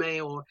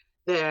resume or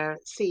their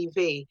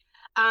CV.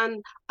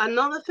 And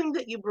another thing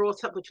that you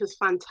brought up, which was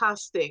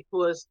fantastic,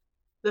 was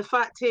the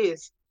fact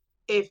is,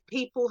 if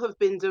people have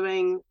been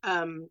doing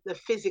the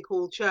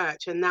physical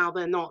church and now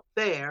they're not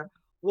there,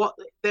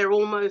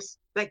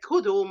 they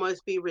could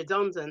almost be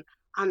redundant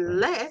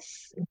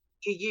unless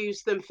you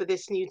use them for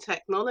this new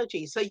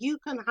technology. So you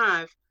can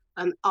have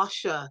an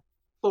usher,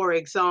 for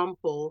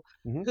example,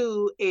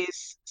 who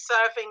is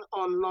serving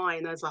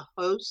online as a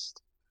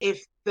host.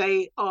 If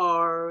they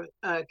are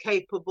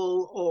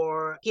capable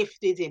or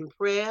gifted in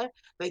prayer,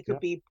 they could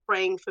be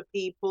praying for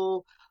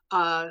people,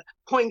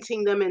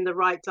 pointing them in the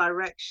right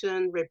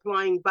direction,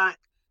 replying back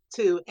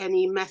to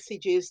any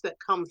messages that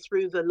come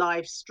through the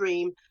live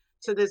stream.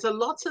 So there's a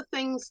lot of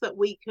things that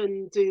we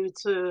can do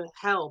to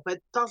help.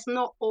 It does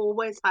not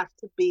always have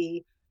to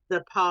be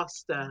the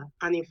pastor.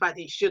 And in fact,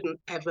 it shouldn't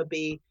ever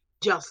be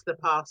just the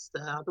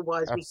pastor.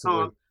 Otherwise, we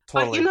can't.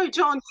 Totally. But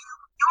John,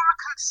 you're a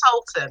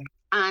consultant.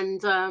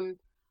 And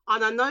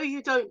I know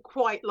you don't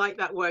quite like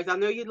that word. I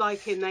know you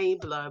like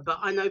enabler, but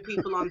I know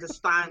people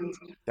understand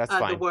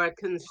the word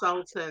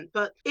consultant.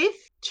 But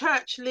if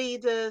church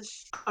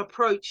leaders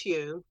approach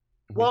you,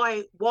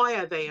 why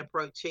are they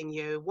approaching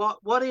you?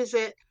 What is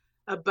it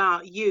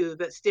about you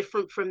that's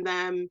different from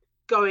them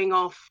going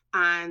off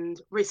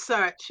and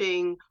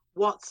researching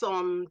what's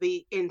on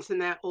the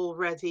internet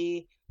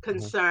already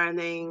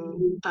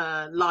concerning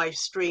live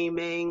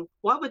streaming?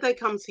 Why would they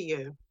come to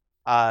you?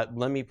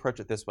 Let me approach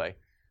it this way.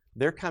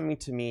 They're coming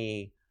to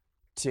me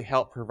to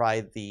help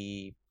provide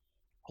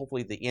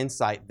hopefully the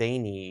insight they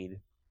need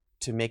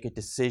to make a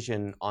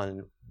decision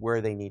on where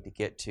they need to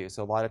get to.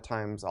 So a lot of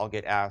times I'll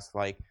get asked,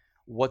 like,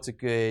 what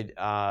should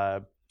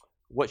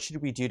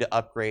we do to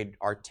upgrade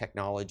our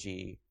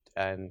technology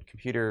and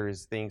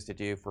computers, things to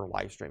do for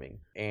live streaming?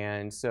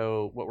 And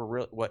so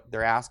what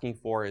they're asking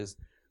for is,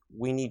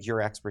 we need your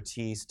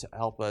expertise to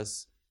help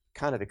us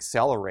kind of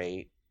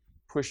accelerate,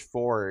 push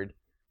forward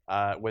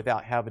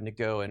without having to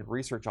go and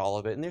research all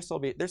of it. And there's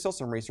still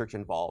some research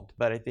involved.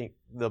 But I think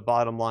the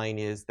bottom line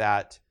is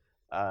that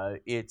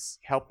it's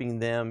helping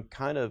them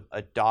kind of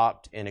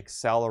adopt and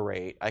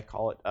accelerate. I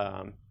call it,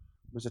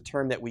 there's a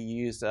term that we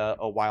used a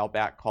while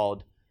back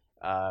called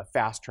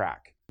fast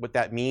track. What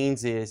that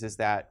means is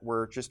that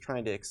we're just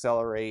trying to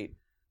accelerate.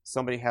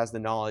 Somebody has the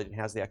knowledge and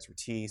has the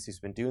expertise, who's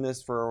been doing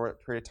this for a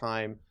period of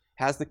time,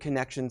 has the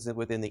connections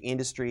within the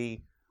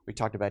industry. We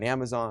talked about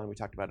Amazon, we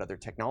talked about other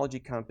technology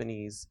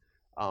companies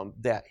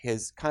that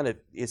is kind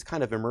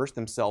of immersed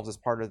themselves as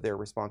part of their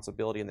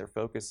responsibility and their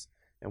focus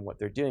and what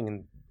they're doing,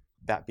 and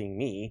that being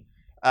me,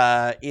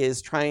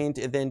 is trying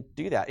to then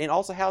do that. And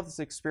also have this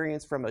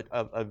experience from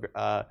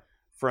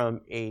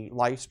a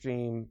live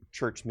stream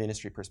church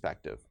ministry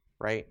perspective,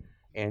 right?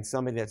 And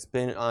somebody that's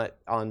been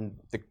on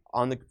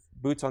the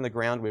boots on the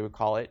ground, we would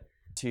call it,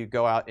 to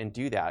go out and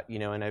do that,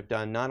 and I've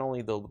done not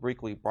only the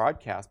weekly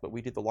broadcast, but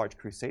we did the large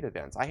crusade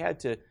events. I had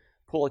to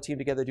pull a team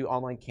together, do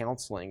online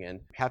counseling,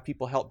 and have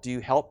people do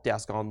help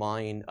desk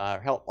online,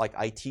 help like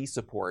IT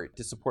support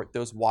to support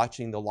those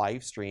watching the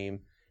live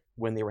stream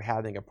when they were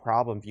having a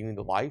problem viewing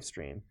the live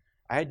stream.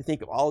 I had to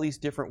think of all these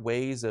different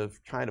ways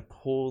of trying to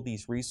pull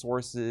these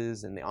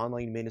resources and the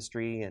online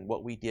ministry and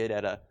what we did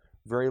at a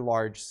very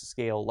large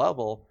scale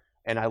level,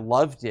 and I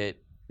loved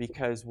it.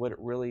 Because what it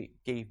really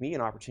gave me an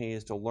opportunity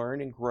is to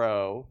learn and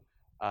grow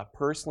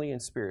personally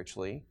and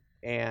spiritually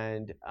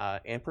and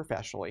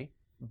professionally,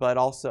 but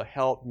also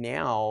help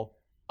now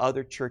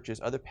other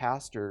churches, other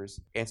pastors,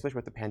 and especially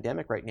with the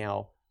pandemic right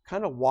now,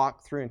 kind of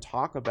walk through and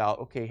talk about,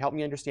 okay, help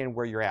me understand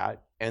where you're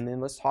at, and then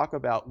let's talk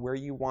about where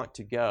you want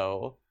to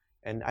go.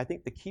 And I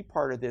think the key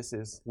part of this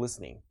is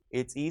listening.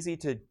 It's easy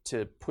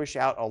to push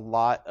out a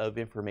lot of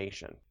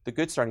information. The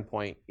good starting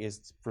point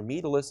is for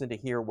me to listen to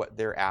hear what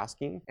they're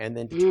asking and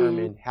then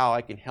determine how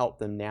I can help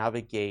them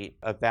navigate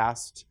a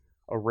vast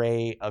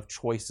array of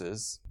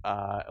choices,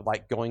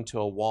 like going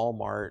to a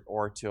Walmart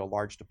or to a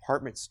large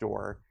department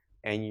store,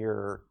 and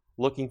you're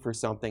looking for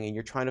something and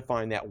you're trying to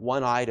find that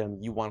one item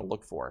you want to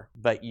look for,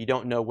 but you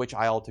don't know which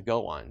aisle to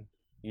go on.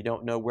 You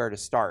don't know where to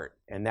start.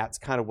 And that's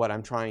kind of what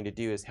I'm trying to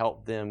do, is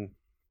help them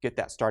get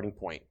that starting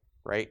point,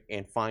 right?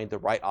 And find the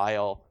right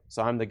aisle.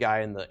 So I'm the guy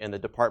in the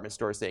department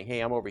store saying, hey,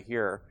 I'm over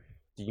here.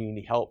 Do you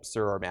need help,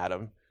 sir or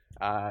madam?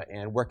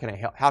 And where can I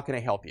help? How can I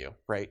help you,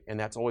 right? And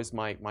that's always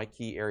my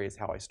key area, is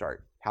how I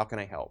start. How can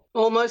I help?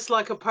 Almost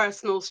like a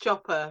personal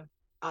shopper,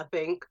 I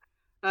think.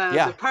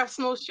 The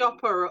personal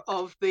shopper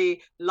of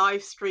the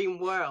live stream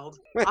world.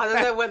 I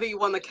don't know whether you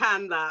want to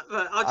can that,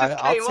 but I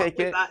just came up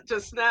with that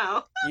just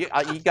now.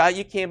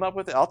 You came up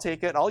with it. I'll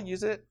take it. I'll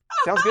use it.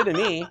 Sounds good to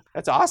me.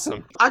 That's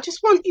awesome. I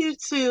just want you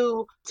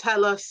to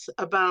tell us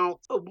about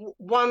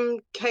one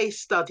case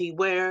study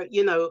where,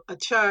 a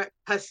church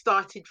has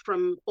started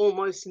from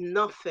almost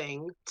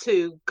nothing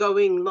to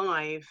going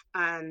live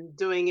and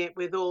doing it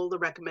with all the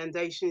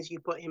recommendations you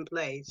put in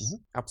place.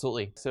 Mm-hmm.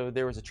 Absolutely. So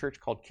there was a church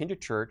called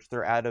Kindred Church.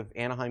 They're out of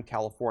Anaheim,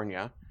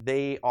 California.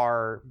 They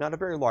are not a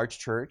very large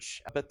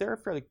church, but they're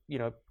fairly,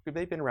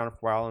 they've been around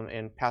for a while,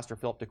 and Pastor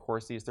Philip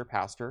DeCourcy is their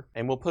pastor.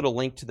 And we'll put a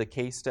link to the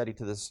case study,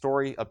 to the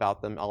story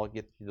about them. I'll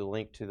get you the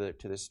link to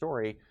the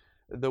story.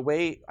 The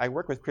way I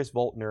work with Chris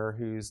Voltner,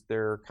 who's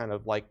their kind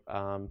of like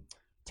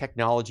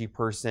technology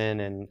person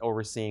and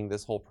overseeing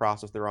this whole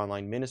process, their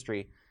online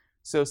ministry.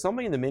 So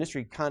somebody in the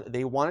ministry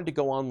they wanted to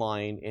go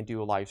online and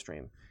do a live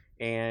stream,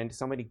 and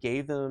somebody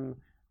gave them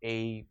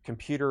a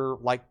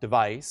computer-like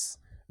device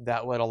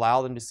that would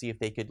allow them to see if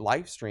they could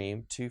live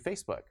stream to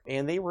Facebook.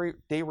 And they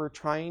were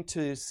trying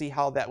to see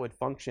how that would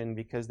function,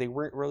 because they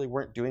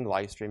weren't doing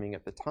live streaming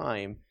at the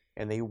time,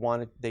 and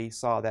they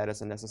saw that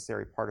as a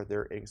necessary part of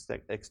their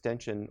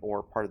extension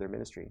or part of their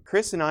ministry.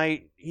 Chris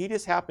and he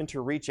just happened to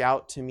reach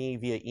out to me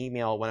via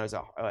email when I was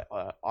at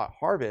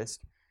Harvest,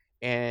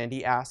 and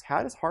he asked,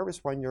 how do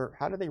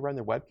they run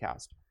their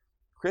webcast?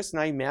 Chris and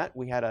I met,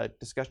 we had a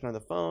discussion on the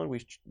phone,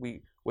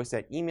 we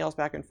sent emails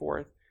back and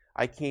forth.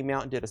 I came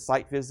out and did a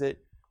site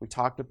visit. We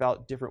talked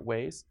about different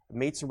ways,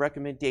 made some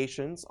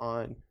recommendations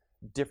on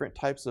different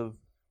types of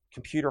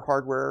computer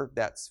hardware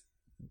that's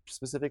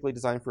specifically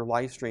designed for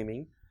live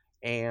streaming,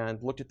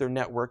 and looked at their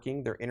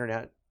networking, their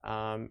internet,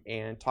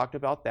 and talked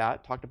about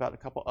a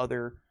couple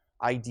other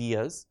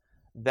ideas.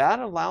 That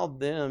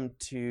allowed them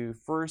to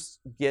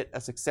first get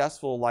a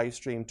successful live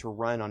stream to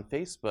run on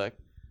Facebook.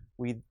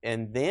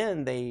 And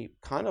then they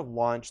kind of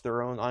launched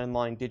their own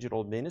online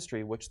digital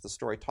ministry, which the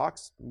story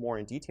talks more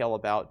in detail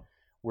about,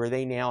 where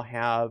they now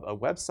have a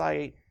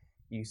website.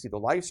 You see the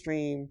live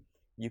stream,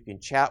 you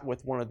can chat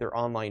with one of their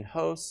online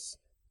hosts,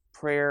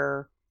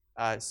 prayer.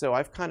 So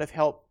I've kind of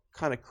helped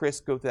Chris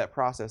go through that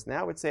process.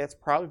 Now I would say it's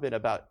probably been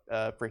about,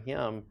 for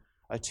him,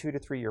 a 2 to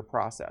 3 year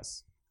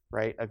process,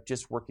 right? Of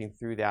just working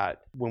through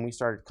that when we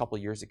started a couple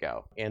of years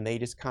ago. And they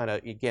just kind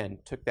of, again,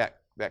 took that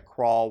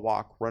crawl,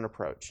 walk, run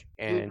approach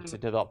and to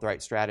develop the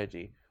right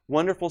strategy.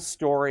 Wonderful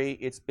story.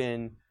 It's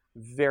been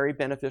very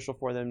beneficial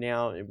for them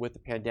now with the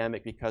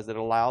pandemic, because it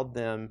allowed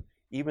them,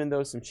 even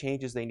though some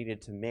changes they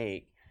needed to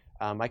make,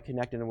 I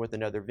connected them with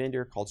another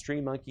vendor called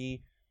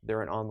StreamMonkey.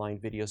 They're an online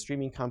video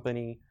streaming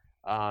company.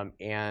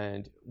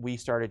 And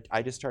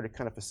I just started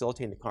kind of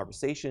facilitating the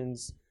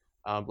conversations,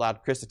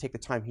 allowed Chris to take the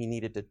time he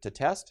needed to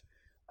test.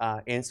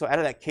 And so out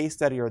of that case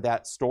study or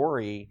that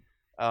story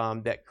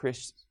that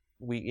Chris,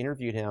 we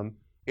interviewed him,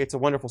 it's a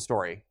wonderful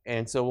story.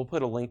 And so we'll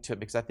put a link to it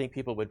because I think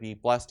people would be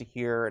blessed to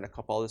hear and a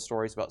couple other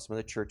stories about some of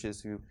the churches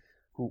who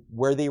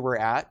where they were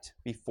at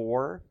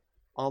before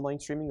online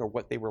streaming or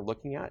what they were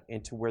looking at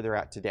and to where they're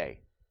at today.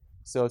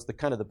 So it's the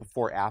kind of the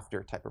before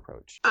after type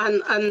approach.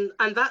 And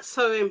that's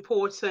so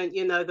important,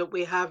 that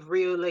we have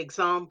real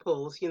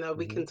examples.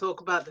 We can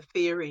talk about the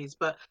theories,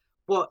 but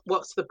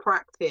what's the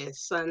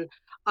practice? And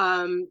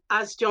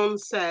as John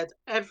said,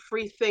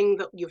 everything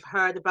that you've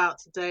heard about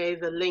today,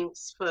 the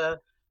links for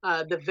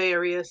the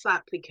various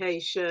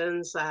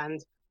applications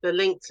and the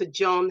link to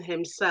John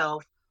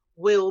himself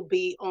will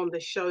be on the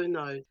show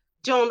notes.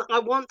 John, I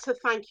want to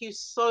thank you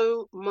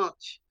so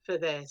much for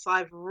this.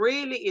 I've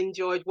really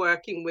enjoyed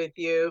working with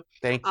you.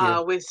 Thank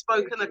you. We've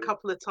spoken a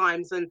couple of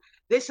times, and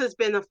this has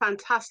been a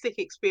fantastic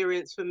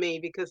experience for me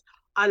because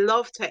I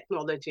love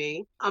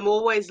technology. I'm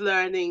always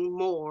learning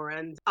more,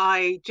 and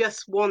I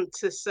just want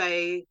to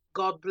say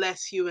God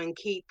bless you and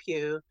keep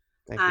you.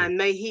 And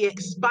may he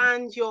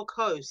expand your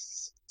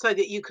coasts so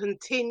that you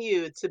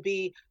continue to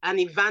be an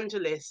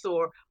evangelist,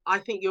 or I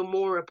think you're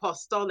more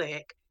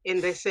apostolic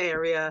in this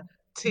area,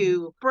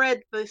 to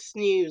spread this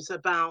news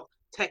about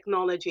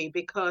technology,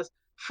 because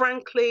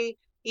frankly,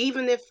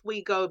 even if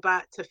we go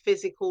back to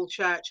physical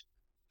church,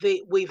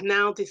 we've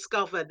now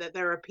discovered that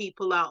there are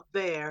people out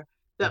there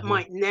that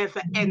might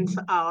never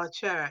enter our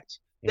church.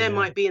 They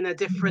might be in a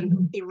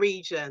different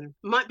region,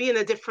 might be in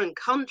a different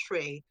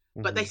country,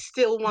 but they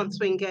still want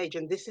to engage.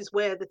 And this is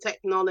where the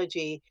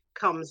technology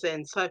comes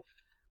in. So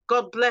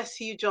God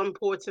bless you, John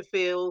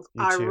Porterfield.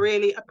 I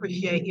really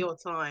appreciate your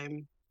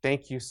time.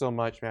 Thank you so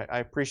much, Matt. I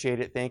appreciate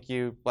it. Thank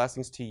you.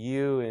 Blessings to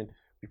you, and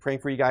be praying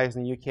for you guys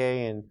in the UK.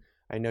 And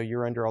I know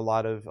you're under a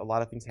lot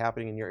of things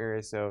happening in your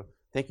area. So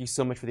thank you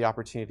so much for the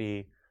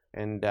opportunity,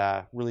 and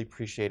really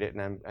appreciate it.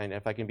 And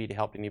if I can be to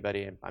help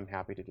anybody, I'm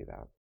happy to do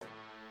that.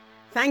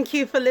 Thank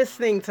you for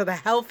listening to the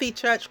Healthy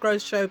Church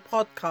Growth Show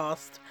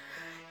podcast.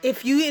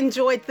 If you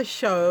enjoyed the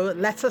show,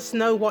 let us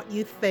know what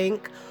you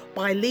think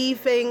by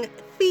leaving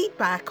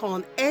feedback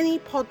on any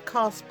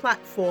podcast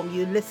platform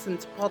you listen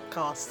to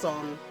podcasts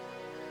on.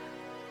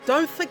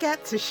 Don't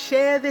forget to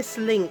share this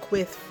link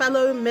with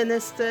fellow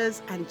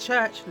ministers and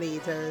church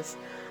leaders,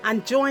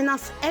 and join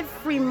us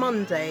every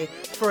Monday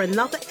for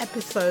another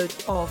episode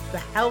of the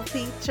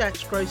Healthy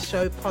Church Growth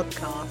Show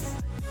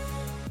podcast.